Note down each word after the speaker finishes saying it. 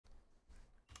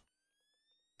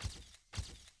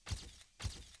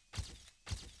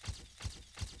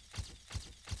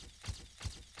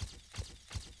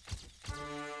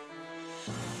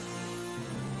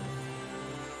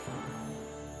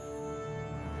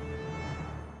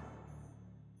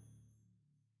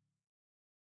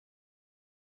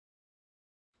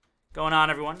Going on,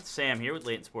 everyone? Sam here with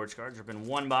Layton Sports Cards. Ripping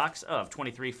one box of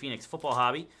 23 Phoenix Football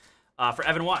Hobby for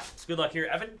Evan Watts. Good luck here,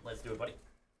 Evan. Let's do it, buddy.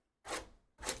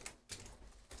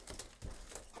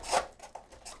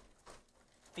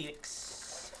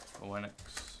 Phoenix.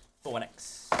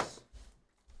 Phoenix.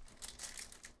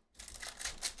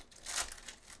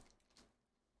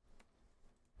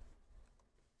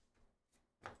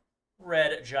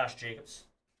 Red, Josh Jacobs.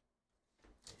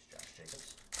 Josh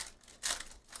Jacobs.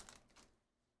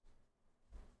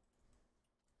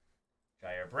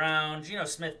 Jair Brown, Geno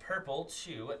Smith, purple,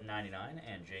 /99,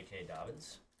 and J.K.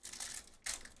 Dobbins.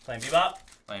 Playing Bebop.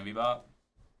 Playing Bebop.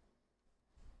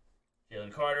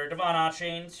 Jalen Carter, Devon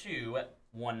Achane,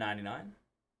 /199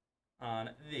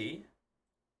 on the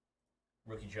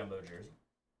rookie jumbo jersey.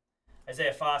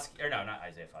 Isaiah Foskey, or no, not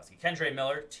Isaiah Foskey. Kendre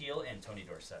Miller, teal, and Tony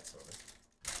Dorsett, silver.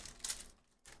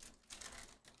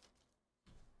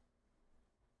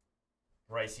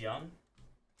 Bryce Young.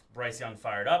 Bryce Young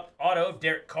fired up. Auto of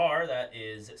Derek Carr. That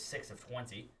is 6 of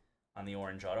 20 on the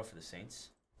orange auto for the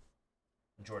Saints.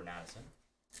 Jordan Addison.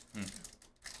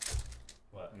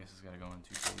 What? I guess it's got to go in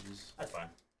 2 pages. That's fine.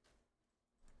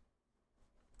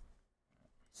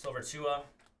 Silver Tua.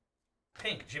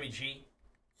 Pink Jimmy G.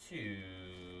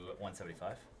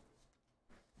 /175.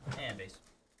 And base.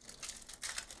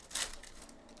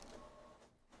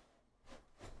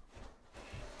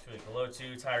 Tuli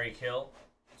Kalotu, Tyreek Hill.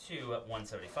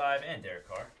 /175, and Derek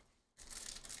Carr.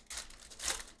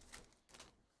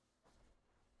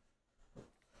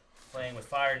 Playing with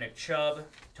fire, Nick Chubb,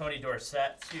 Tony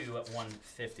Dorsett,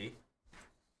 /150.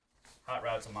 Hot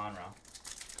route to Monroe.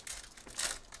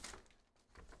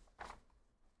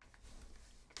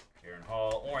 Kieran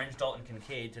Hall, orange, Dalton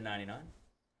Kincaid /99,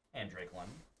 and Drake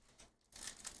London.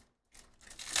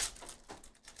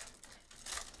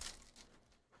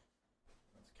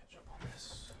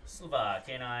 Slava,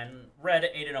 K9, red,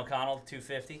 Aiden O'Connell,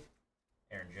 /250.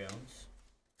 Aaron Jones.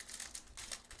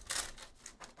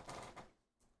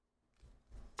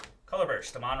 Color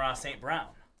burst, Amon-Ra St. Brown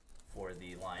for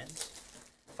the Lions.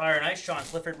 Fire and Ice, Sean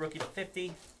Clifford, rookie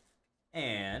 /50.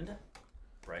 And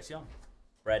Bryce Young,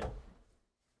 red.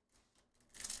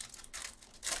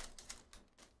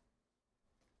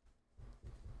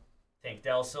 Tank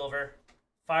Dell, silver.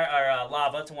 Fire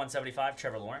Lava /175,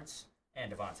 Trevor Lawrence.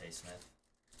 And Devontae Smith.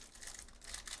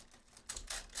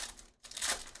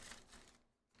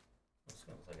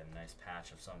 Nice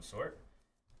patch of some sort.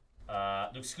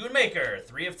 Luke Schoonmaker,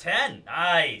 3 of 10.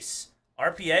 Nice.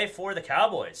 RPA for the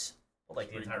Cowboys. Well,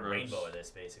 like the entire rainbow of this,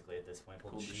 basically, at this point.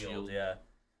 Pulled the shield, yeah.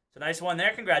 It's a nice one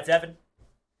there. Congrats, Evan.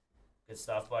 Good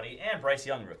stuff, buddy. And Bryce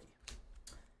Young, rookie.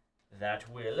 That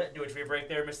will do it for your break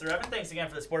there, Mr. Evan. Thanks again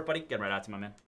for the support, buddy. Getting right out to my man.